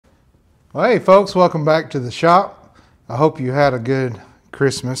Well, hey folks, welcome back to the shop. I hope you had a good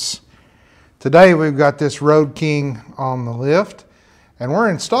Christmas. Today we've got this Road King on the lift and we're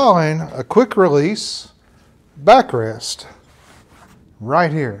installing a quick release backrest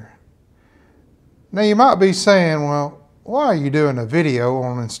right here. Now you might be saying, well, why are you doing a video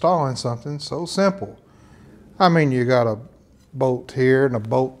on installing something so simple? I mean, you got a bolt here and a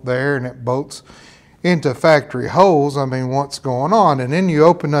bolt there and it bolts into factory holes. I mean, what's going on? And then you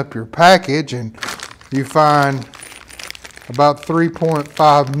open up your package and you find about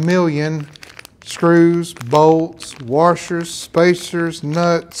 3.5 million screws, bolts, washers, spacers,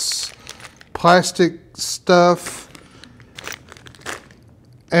 nuts, plastic stuff.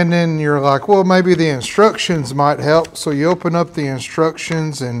 And then you're like, well, maybe the instructions might help. So you open up the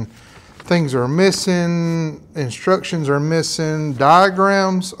instructions and things are missing, instructions are missing,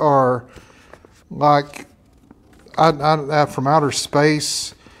 diagrams are like from outer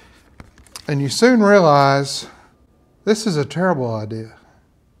space, and you soon realize this is a terrible idea.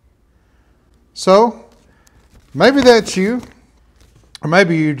 So maybe that's you, or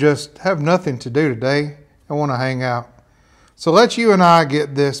maybe you just have nothing to do today and want to hang out. So let you and I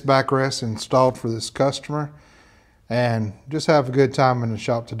get this backrest installed for this customer and just have a good time in the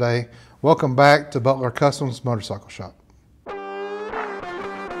shop today. Welcome back to Butler Customs Motorcycle Shop.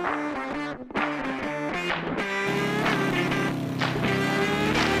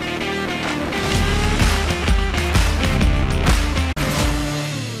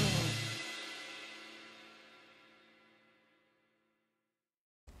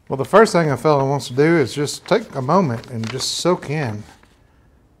 Well, the first thing a fellow wants to do is just take a moment and just soak in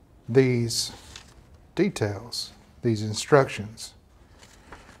these details, these instructions.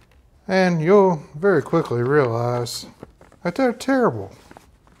 And you'll very quickly realize that they're terrible.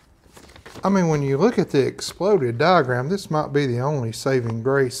 I mean, when you look at the exploded diagram, this might be the only saving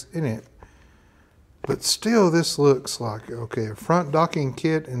grace in it. But still, this looks like, okay, a front docking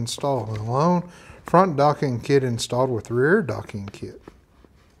kit installed alone, front docking kit installed with rear docking kit.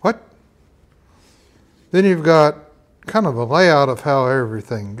 What? Then you've got kind of a layout of how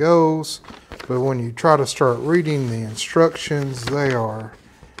everything goes, but when you try to start reading the instructions, they are,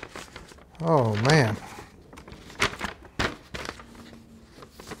 oh man,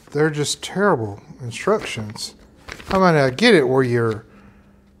 they're just terrible instructions. I mean, I get it where your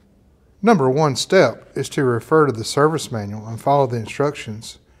number one step is to refer to the service manual and follow the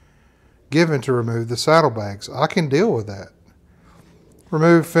instructions given to remove the saddlebags. I can deal with that.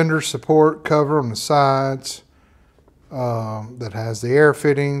 Remove fender support cover on the sides that has the air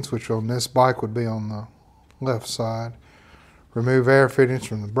fittings, which on this bike would be on the left side. Remove air fittings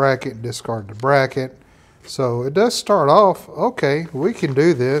from the bracket, discard the bracket. So it does start off, okay, we can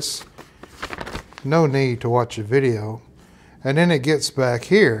do this. No need to watch a video. And then it gets back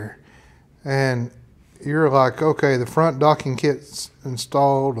here and you're like, okay, the front docking kit's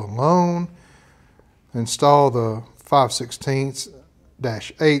installed alone. Install the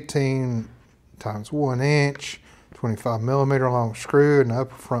 5/16 times 1 inch, 25 millimeter long screw in the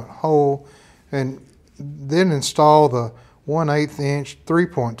upper front hole, and then install the 1/8 inch,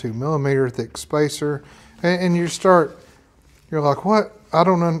 3.2 millimeter thick spacer, and you're like, what? I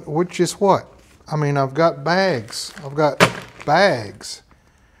don't know, which is what? I mean, I've got bags.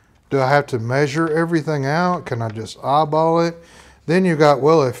 Do I have to measure everything out? Can I just eyeball it? Then you got,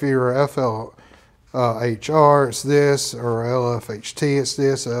 well, if you're a HR, it's this, or LFHT, it's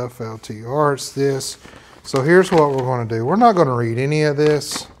this, FLTR, it's this. So here's what we're going to do. We're not going to read any of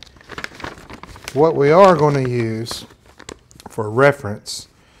this. What we are going to use for reference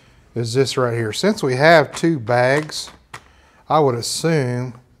is this right here. Since we have two bags, I would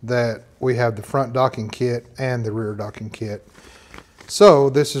assume that we have the front docking kit and the rear docking kit. So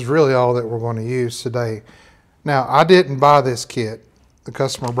this is really all that we're going to use today. Now, I didn't buy this kit. The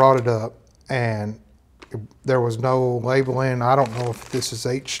customer brought it up and there was no labeling. I don't know if this is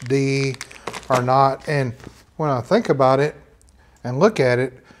HD or not. And when I think about it and look at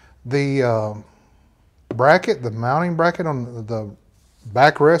it, the bracket, the mounting bracket on the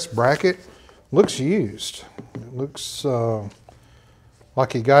backrest bracket looks used. It looks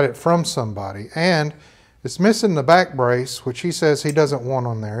like he got it from somebody. And it's missing the back brace, which he says he doesn't want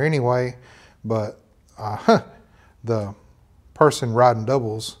on there anyway, but the person riding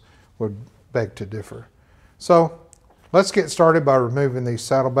doubles would beg to differ. So let's get started by removing these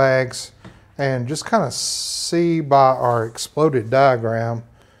saddlebags and just kind of see by our exploded diagram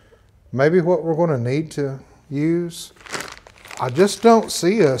maybe what we're going to need to use. I just don't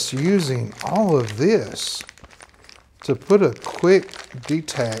see us using all of this to put a quick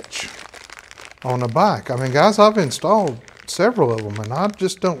detach on a bike. I mean, guys, I've installed several of them, and I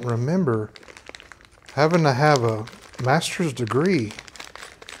just don't remember having to have a master's degree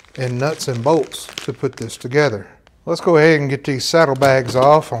in nuts and bolts to put this together. Let's go ahead and get these saddlebags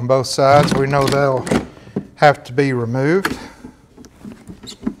off on both sides. We know they'll have to be removed.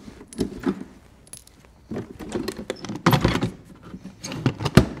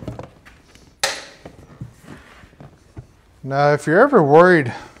 Now, if you're ever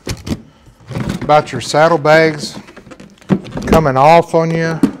worried about your saddlebags coming off on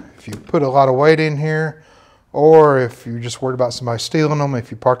you, if you put a lot of weight in here, or if you're just worried about somebody stealing them,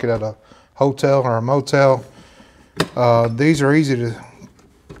 if you park it at a hotel or a motel, these are easy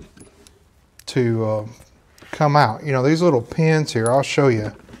to come out. You know, these little pins here, I'll show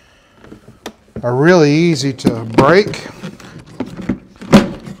you, are really easy to break,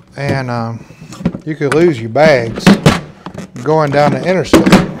 and you could lose your bags going down the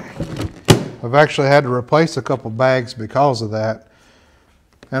interstate. I've actually had to replace a couple bags because of that,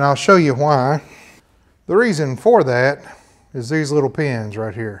 and I'll show you why. The reason for that is these little pins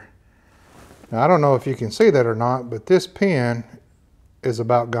right here. Now, I don't know if you can see that or not, but this pin is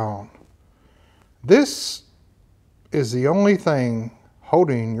about gone. This is the only thing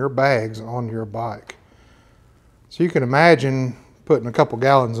holding your bags on your bike. So you can imagine putting a couple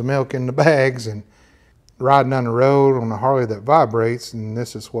gallons of milk in the bags and riding down the road on a Harley that vibrates, and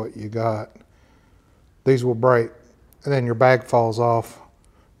this is what you got. These will break, and then your bag falls off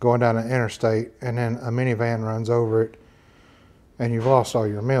going down the interstate, and then a minivan runs over it, and you've lost all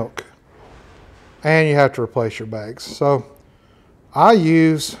your milk. And you have to replace your bags. So I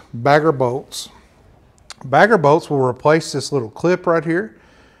use bagger bolts. Bagger bolts will replace this little clip right here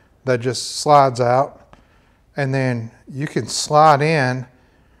that just slides out, and then you can slide in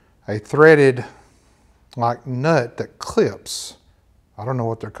a threaded like nut that clips. I don't know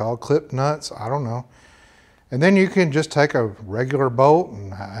what they're called, clip nuts, I don't know. And then you can just take a regular bolt,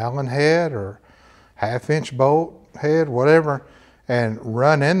 an Allen head or half-inch bolt head, whatever, and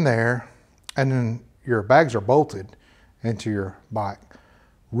run in there, and then your bags are bolted into your bike.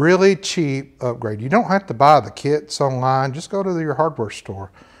 Really cheap upgrade. You don't have to buy the kits online, just go to your hardware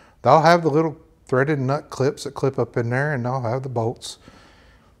store. They'll have the little threaded nut clips that clip up in there, and they'll have the bolts.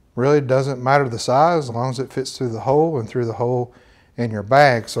 Really doesn't matter the size as long as it fits through the hole and through the hole in your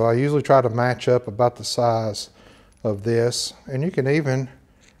bag. So I usually try to match up about the size of this, and you can even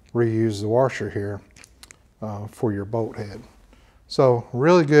reuse the washer here for your bolt head. So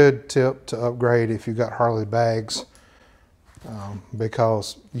really good tip to upgrade if you've got Harley bags,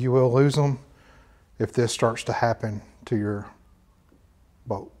 because you will lose them if this starts to happen to your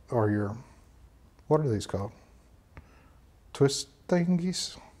boat or your, what are these called? Twist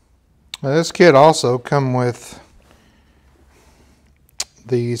thingies? Now this kit also come with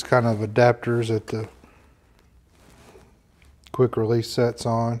these kind of adapters that the quick release sets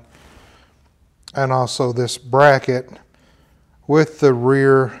on, and also this bracket with the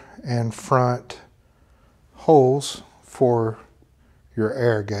rear and front holes for your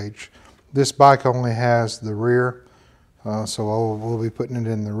air gauge. This bike only has the rear, so we'll be putting it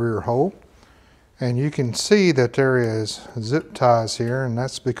in the rear hole. And you can see that there is zip ties here, and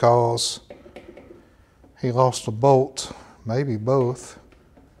that's because he lost a bolt, maybe both.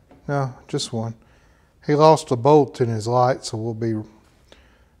 No, just one. He lost a bolt in his light, so we'll be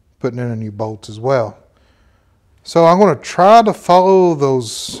putting in a new bolt as well. So I'm going to try to follow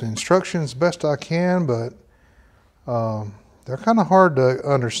those instructions best I can, but they're kind of hard to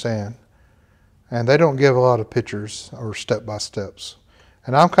understand. And they don't give a lot of pictures or step-by-steps.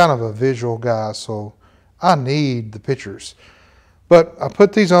 And I'm kind of a visual guy, so I need the pictures. But I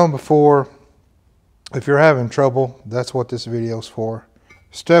put these on before. If you're having trouble, that's what this video's for.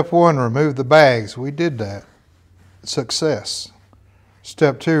 Step 1, remove the bags. We did that. Success.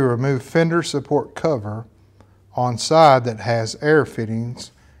 Step 2, remove fender support cover on side that has air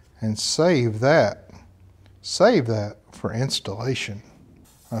fittings, and save that. Save that for installation.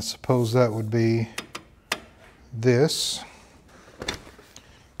 I suppose that would be this.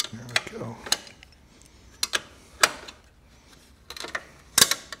 There we go.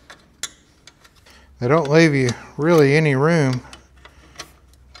 They don't leave you really any room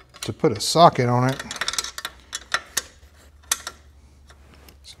to put a socket on it.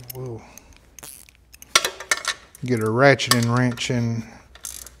 So we'll get a ratchet and wrench in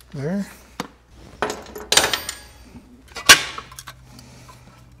there.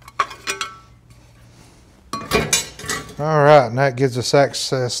 All right, and that gives us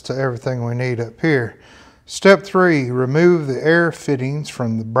access to everything we need up here. Step 3, remove the air fittings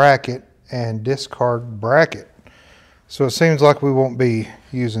from the bracket and discard bracket. So it seems like we won't be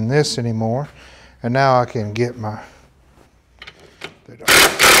using this anymore. And now I can get my they don't.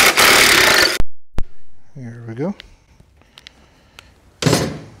 Here we go.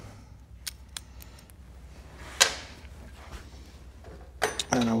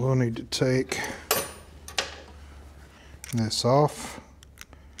 And I will need to take this off.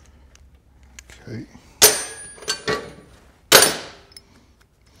 Okay.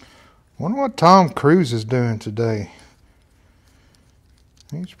 Wonder what Tom Cruise is doing today.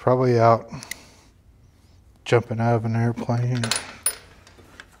 He's probably out jumping out of an airplane,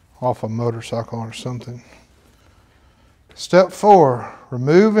 off a motorcycle or something. Step 4,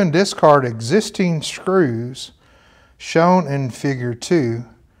 remove and discard existing screws shown in figure 2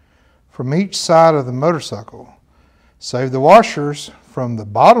 from each side of the motorcycle. Save the washers from the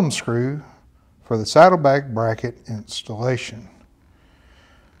bottom screw for the saddlebag bracket installation.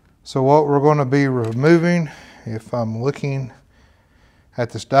 So what we're going to be removing, if I'm looking at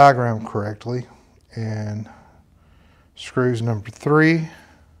this diagram correctly, and screws number 3,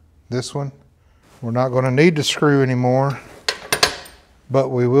 this one, we're not going to need the screw anymore, but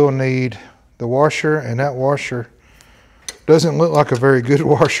we will need the washer, and that washer doesn't look like a very good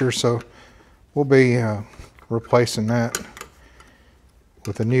washer, so we'll be replacing that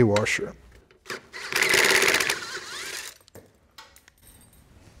with a new washer.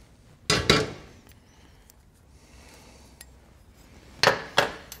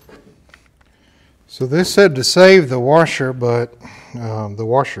 So this said to save the washer, but the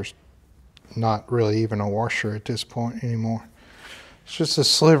washer's not really even a washer at this point anymore. It's just a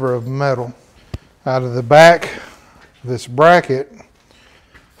sliver of metal. Out of the back of this bracket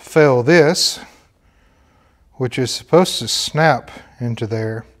fell this, which is supposed to snap into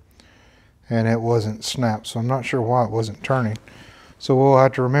there, and it wasn't snapped, so I'm not sure why it wasn't turning. So we'll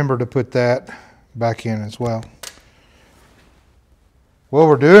have to remember to put that back in as well. Well,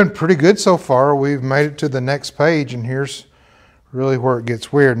 we're doing pretty good so far. We've made it to the next page, and here's really where it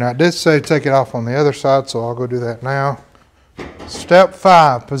gets weird. Now, it did say take it off on the other side, so I'll go do that now. Step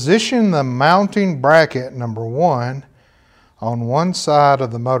 5, position the mounting bracket number 1 on one side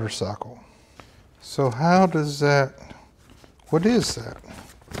of the motorcycle. So how does that, what is that?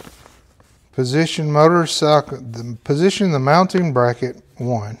 Position the mounting bracket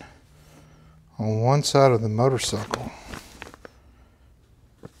 1 on one side of the motorcycle.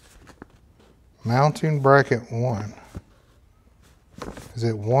 Mounting bracket 1. Is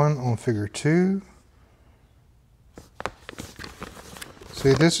it 1 on figure 2?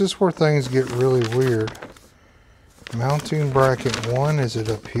 See, this is where things get really weird. Mounting bracket 1, is it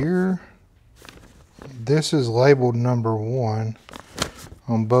up here? This is labeled number 1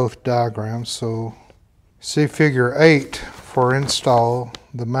 on both diagrams, so see figure 8 for install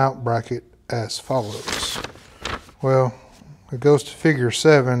the mount bracket as follows. Well, it goes to figure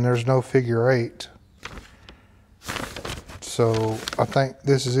 7, there's no figure 8. So I think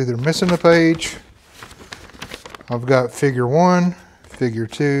this is either missing a page. I've got figure 1, figure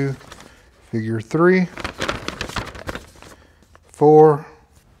 2, figure 3, 4,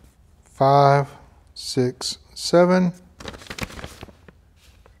 5, 6, 7.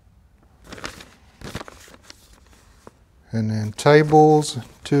 And then tables,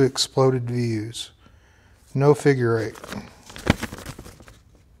 2 exploded views. No figure 8.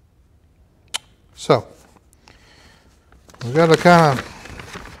 So, we've got to kind of,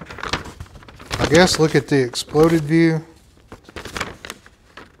 I guess, look at the exploded view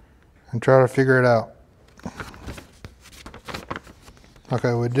and try to figure it out.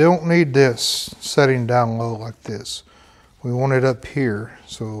 Okay, we don't need this setting down low like this. We want it up here,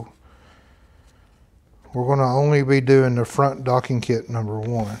 so we're going to only be doing the front docking kit number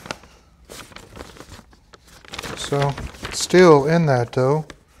 1. So, still in that though,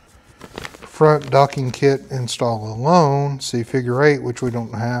 front docking kit install alone, see figure 8, which we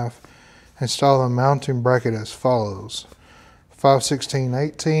don't have. Install the mounting bracket as follows.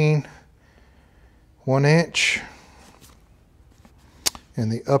 5/16/18, 1 inch in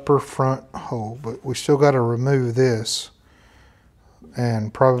the upper front hole, but we still got to remove this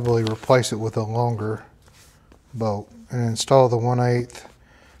and probably replace it with a longer bolt, and install the 1/8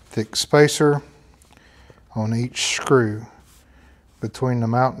 thick spacer on each screw between the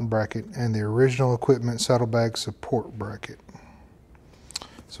mounting bracket and the original equipment saddlebag support bracket.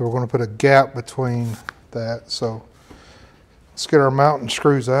 So we're going to put a gap between that. So let's get our mounting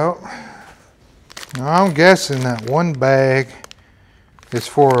screws out. Now I'm guessing that one bag is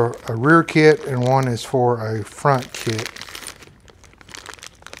for a rear kit and one is for a front kit.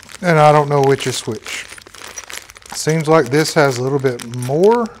 And I don't know which is which. Seems like this has a little bit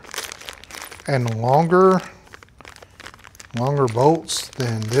more and longer bolts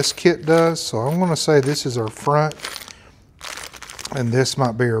than this kit does. So I'm going to say this is our front and this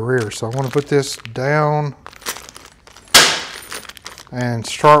might be a rear. So I want to put this down and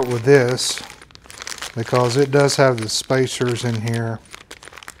start with this because it does have the spacers in here,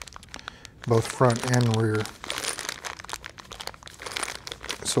 both front and rear.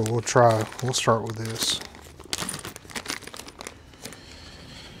 So we'll start with this.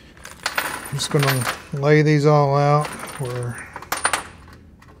 I'm just gonna lay these all out where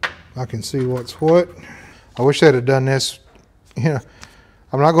I can see what's what. I wish they'd have done this. You know,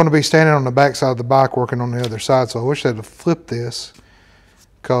 I'm not going to be standing on the back side of the bike working on the other side, so I wish they'd have flipped this,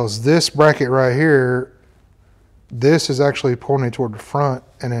 because this bracket right here, this is actually pointing toward the front,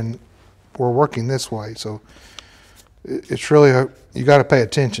 and then we're working this way. So it's really, you got to pay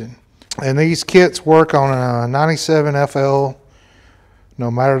attention. And these kits work on a 97 FL, no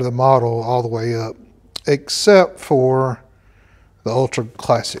matter the model, all the way up, except for the Ultra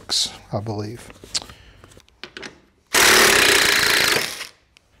Classics, I believe.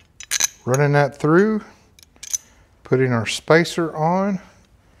 Running that through, putting our spacer on,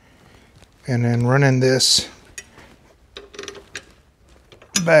 and then running this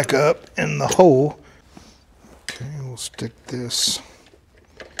back up in the hole. Okay, we'll stick this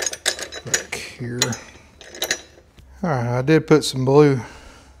back here. All right, I did put some blue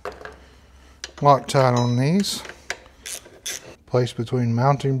Loctite on these. Placed between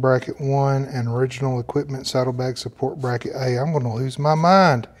mounting bracket 1 and original equipment saddlebag support bracket A. I'm going to lose my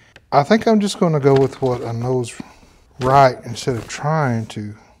mind. I think I'm just going to go with what I know's right instead of trying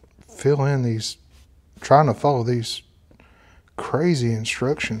to fill in these, trying to follow these crazy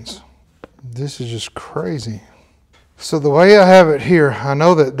instructions. This is just crazy. So the way I have it here, I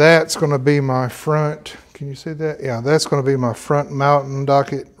know that that's going to be my front. Can you see that? Yeah, that's going to be my front mounting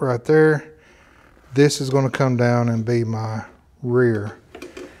docket right there. This is going to come down and be my rear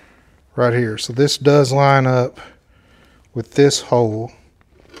right here. So this does line up with this hole.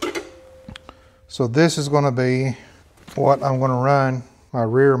 So this is going to be what I'm going to run my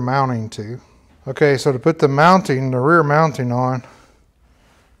rear mounting to. Okay, so to put the rear mounting on,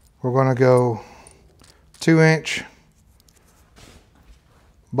 we're going to go 2-inch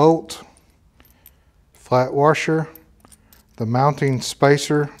bolt, flat washer, the mounting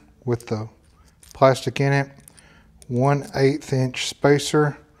spacer with the plastic in it, 1/8 inch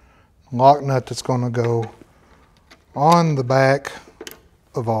spacer, lock nut that's going to go on the back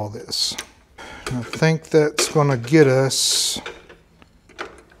of all this. I think that's going to get us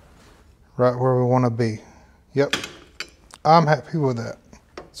right where we want to be. Yep, I'm happy with that.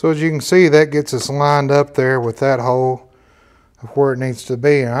 So as you can see, that gets us lined up there with that hole of where it needs to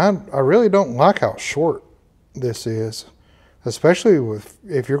be. And I really don't like how short this is, especially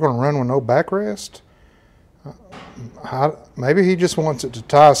if you're going to run with no backrest. Maybe he just wants it to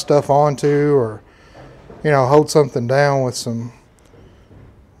tie stuff onto, or hold something down with some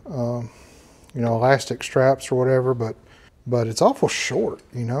elastic straps or whatever, but it's awful short,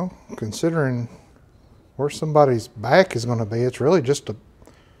 considering where somebody's back is going to be. It's really just to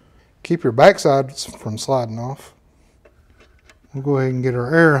keep your backside from sliding off. We'll go ahead and get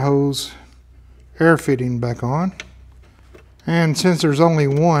our air fitting back on. And since there's only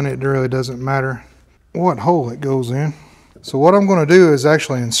one, it really doesn't matter what hole it goes in. So what I'm going to do is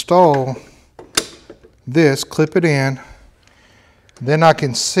actually install this, clip it in, then I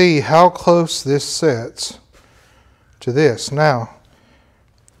can see how close this sets to this. Now,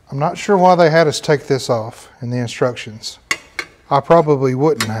 I'm not sure why they had us take this off in the instructions. I probably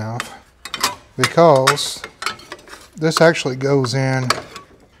wouldn't have, because this actually goes in.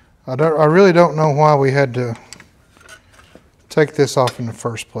 I really don't know why we had to take this off in the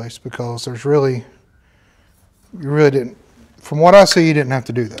first place, because you really didn't, from what I see, you didn't have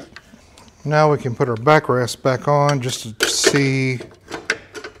to do that. Now we can put our backrest back on just to see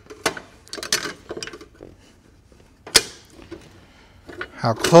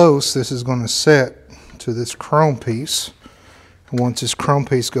how close this is going to set to this chrome piece. And once this chrome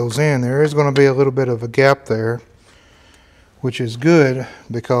piece goes in, there is going to be a little bit of a gap there, which is good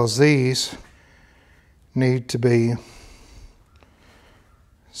because these need to be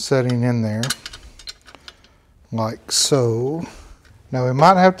setting in there like so. Now we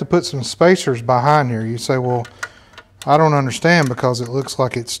might have to put some spacers behind here. You say, well, I don't understand, because it looks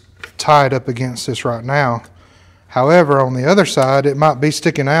like it's tied up against this right now. However, on the other side, it might be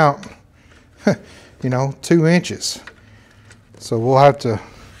sticking out, 2 inches. So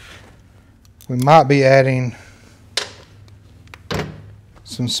we might be adding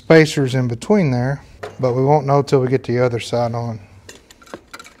some spacers in between there, but we won't know till we get the other side on.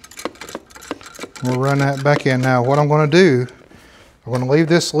 We'll run that back in. Now what I'm going to do, I'm going to leave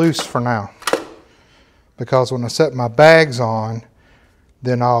this loose for now, because when I set my bags on,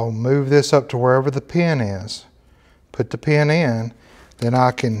 Then I'll move this up to wherever the pin is. Put the pin in. Then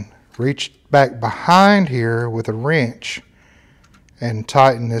I can reach back behind here with a wrench and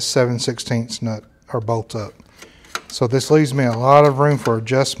tighten this 7/16 nut or bolt up. So this leaves me a lot of room for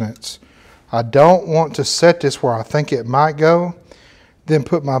adjustments. I don't want to set this where I think it might go, then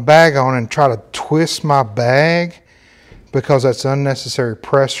put my bag on and try to twist my bag, because that's unnecessary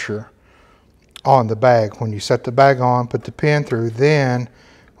pressure on the bag. When you set the bag on, put the pin through, then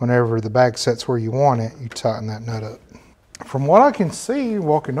whenever the bag sets where you want it, you tighten that nut up. From what I can see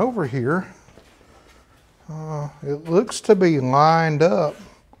walking over here, it looks to be lined up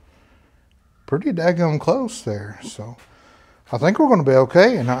pretty daggone close there. So I think we're going to be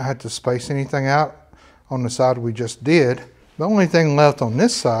okay and not have to space anything out on the side we just did. The only thing left on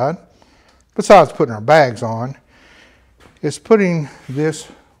this side, besides putting our bags on, is putting this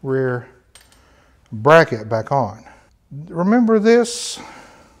rear bracket back on. Remember this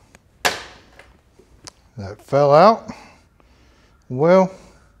that fell out? Well,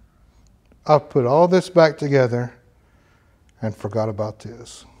 I've put all this back together and forgot about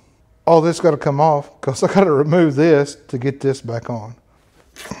this. All this got to come off because I got to remove this to get this back on.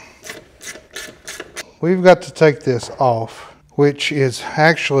 We've got to take this off, which is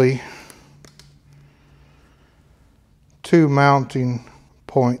actually 2 mounting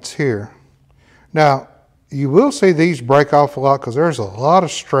points here. Now, you will see these break off a lot because there's a lot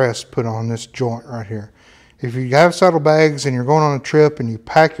of stress put on this joint right here. If you have saddlebags and you're going on a trip and you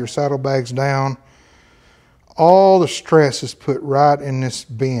pack your saddlebags down, all the stress is put right in this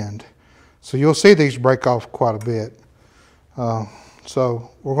bend. So you'll see these break off quite a bit.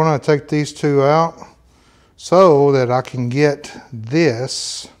 So we're going to take these two out so that I can get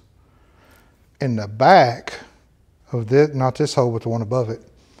this in the back of this, not this hole, but the one above it.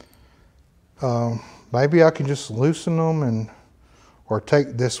 Maybe I can just loosen them or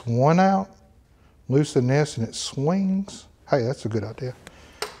take this one out, loosen this, and it swings. Hey, that's a good idea.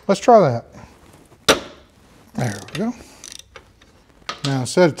 Let's try that. There we go. Now,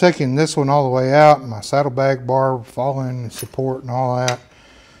 instead of taking this one all the way out and my saddlebag bar falling and support and all that,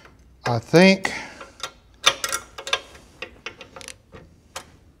 I think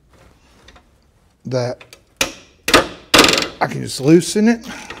that I can just loosen it,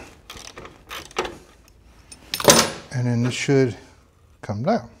 and then this should come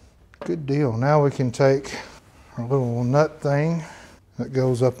down. Good deal. Now we can take our little nut thing that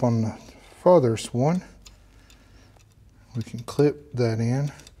goes up on the farthest one. We can clip that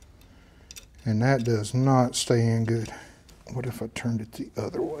in, and that does not stay in good. What if I turned it the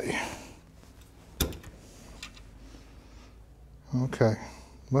other way? Okay,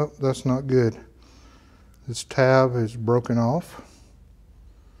 well, that's not good. This tab is broken off,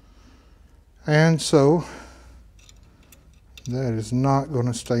 and so that is not going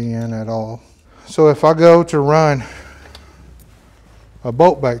to stay in at all. So if I go to run a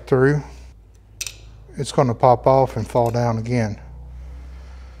bolt back through, it's going to pop off and fall down again.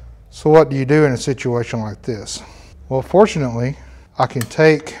 So what do you do in a situation like this? Well, fortunately, I can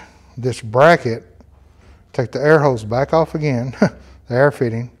take this bracket, take the air hose back off again, the air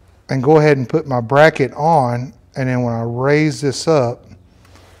fitting, and go ahead and put my bracket on, and then when I raise this up,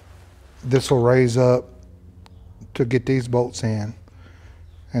 this will raise up to get these bolts in.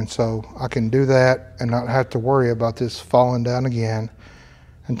 And so I can do that and not have to worry about this falling down again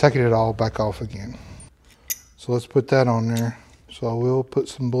and taking it all back off again. So let's put that on there. So I will put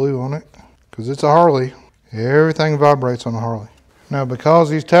some blue on it because it's a Harley. Everything vibrates on a Harley. Now, because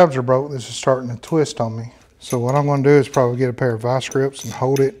these tabs are broke, this is starting to twist on me. So what I'm going to do is probably get a pair of vice grips and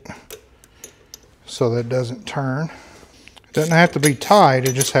hold it so that it doesn't turn. It doesn't have to be tight,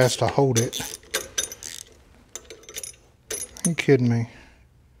 it just has to hold it. Are you kidding me?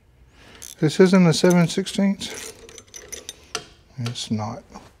 This isn't a 7/16? It's not.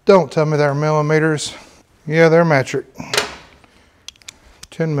 Don't tell me they're millimeters. Yeah, they're metric.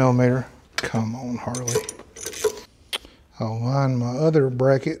 10 millimeter. Come on, Harley. I'll line my other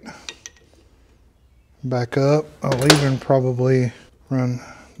bracket back up. I'll even probably run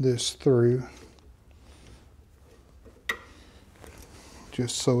this through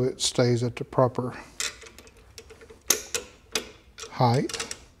just so it stays at the proper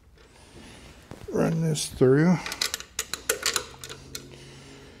height. Run this through.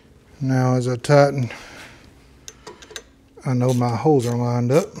 Now as I tighten, I know my holes are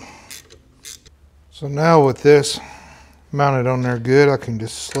lined up. So now with this mounted on there good, I can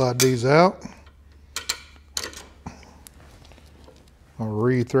just slide these out. I'll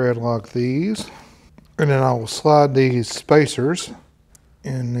re-thread lock these, and then I will slide these spacers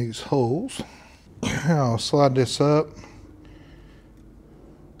in these holes. I'll slide this up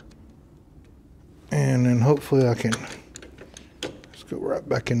And then hopefully I can just go right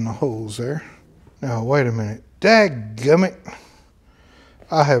back in the holes there. Now, wait a minute. Dadgummit.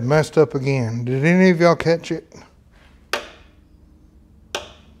 I have messed up again. Did any of y'all catch it?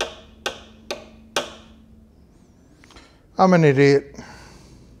 I'm an idiot,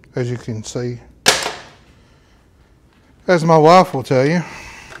 as you can see. As my wife will tell you.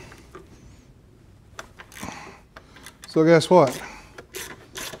 So guess what?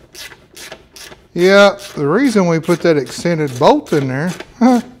 Yeah, the reason we put that extended bolt in there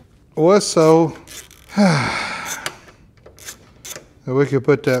was so that we could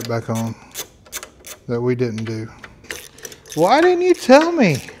put that back on. That we didn't do. Why didn't you tell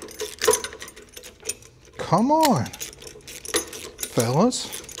me? Come on, fellas.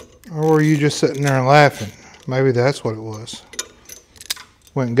 Or were you just sitting there and laughing? Maybe that's what it was.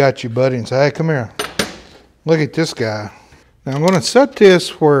 Went and got your buddy and said, hey, come here. Look at this guy. Now I'm going to set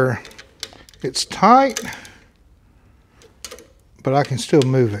this where it's tight, but I can still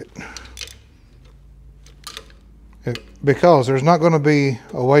move it. Because there's not going to be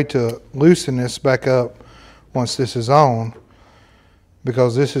a way to loosen this back up once this is on,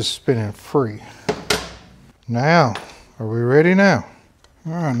 because this is spinning free. Now, are we ready now?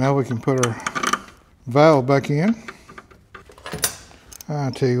 All right, now we can put our valve back in. I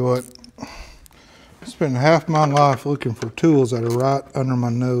tell you what, I spent half my life looking for tools that are right under my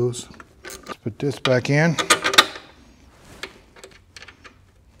nose. Let's put this back in.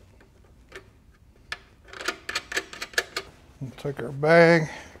 We'll take our bag,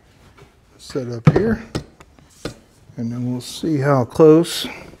 set up here, and then we'll see how close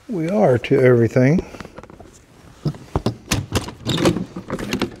we are to everything.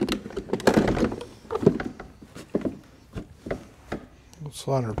 We'll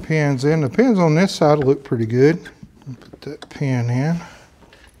slide our pins in. The pins on this side look pretty good. We'll put that pin in.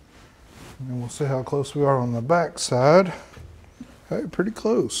 And we'll see how close we are on the back side. Hey, pretty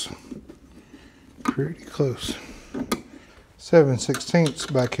close. Pretty close.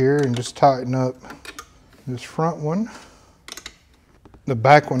 7/16 back here, and just tighten up this front one. The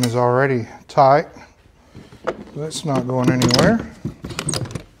back one is already tight. That's not going anywhere.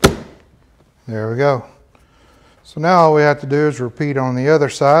 There we go. So now all we have to do is repeat on the other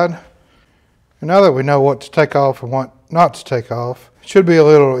side. And now that we know what to take off and what not to take off, it should be a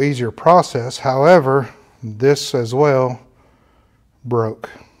little easier process. However, this as well broke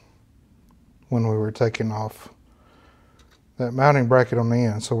when we were taking off that mounting bracket on the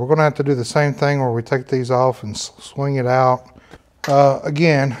end. So we're going to have to do the same thing where we take these off and swing it out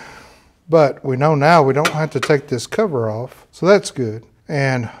again. But we know now we don't have to take this cover off, so that's good.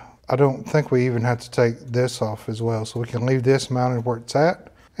 And I don't think we even have to take this off as well, so we can leave this mounted where it's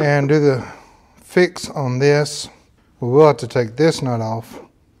at and do the fix on this. We will have to take this nut off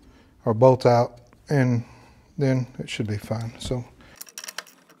or bolt out, and then it should be fine. So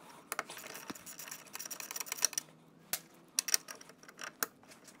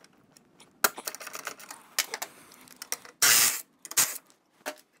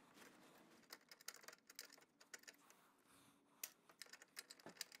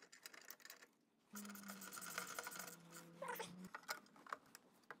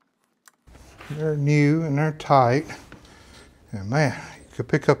they're new and they're tight. And man, you could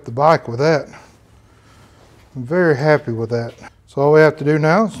pick up the bike with that. I'm very happy with that. So all we have to do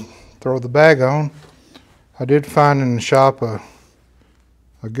now is throw the bag on. I did find in the shop a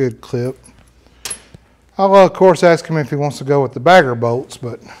good clip. I'll of course ask him if he wants to go with the bagger bolts,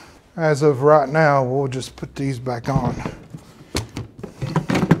 but as of right now, we'll just put these back on.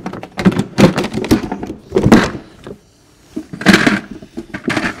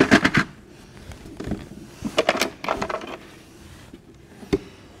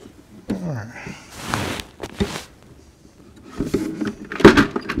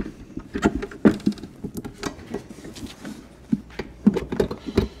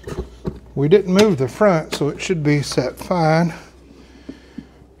 We didn't move the front, so it should be set fine.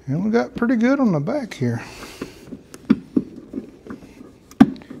 And we got pretty good on the back here,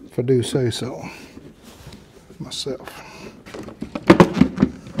 if I do say so myself.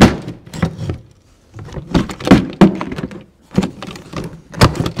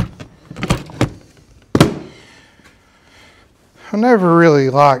 I never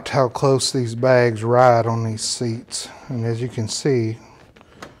really liked how close these bags ride on these seats, and as you can see,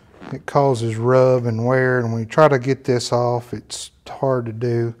 it causes rub and wear, and when you try to get this off, it's hard to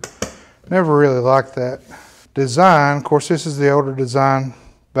do. Never really liked that design. Of course, this is the older design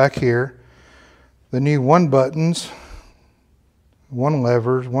back here. The new one buttons, one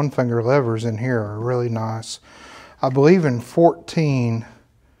finger levers in here are really nice. I believe in 14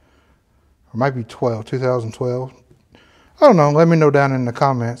 or maybe 2012. I don't know, let me know down in the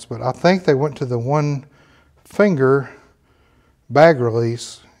comments, but I think they went to the 1-finger bag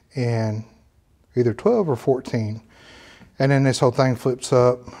release in either 12 or 14. And then this whole thing flips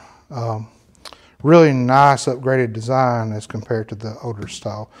up. Really nice upgraded design as compared to the older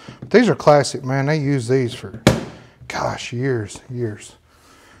style. But these are classic, man. They use these for, gosh, years.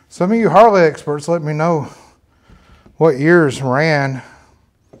 Some of you Harley experts, let me know what years ran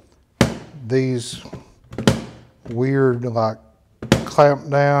these weird, like, clamp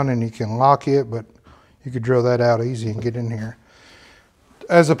down and you can lock it, but you could drill that out easy and get in here.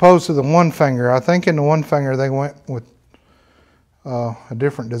 As opposed to the 1-finger. I think in the 1-finger they went with a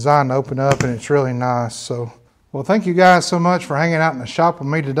different design to open up, and it's really nice. So, well, thank you guys so much for hanging out in the shop with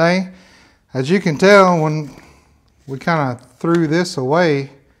me today. As you can tell, when we kind of threw this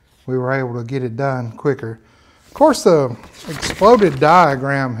away, we were able to get it done quicker. Of course, the exploded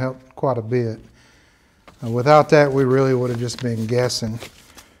diagram helped quite a bit. Without that, we really would have just been guessing.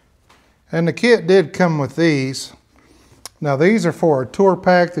 And the kit did come with these. Now, these are for a tour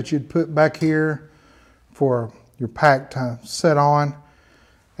pack that you'd put back here for your pack to set on.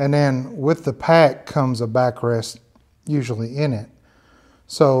 And then with the pack comes a backrest usually in it.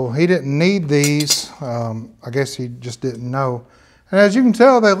 So he didn't need these. I guess he just didn't know. And as you can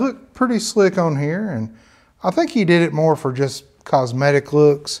tell, they look pretty slick on here. And I think he did it more for just cosmetic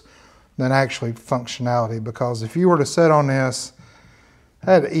looks than actually functionality. Because if you were to set on this,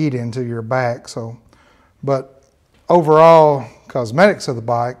 that'd eat into your back. So, but overall, cosmetics of the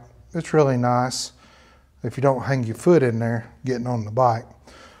bike, it's really nice. If you don't hang your foot in there getting on the bike.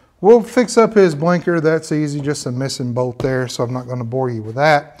 We'll fix up his blinker. That's easy, just a missing bolt there, so I'm not going to bore you with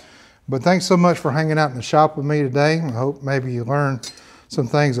that. But thanks so much for hanging out in the shop with me today. I hope maybe you learned some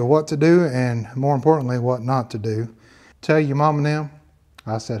things of what to do and more importantly, what not to do. Tell your mom and them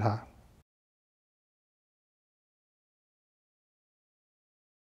I said hi.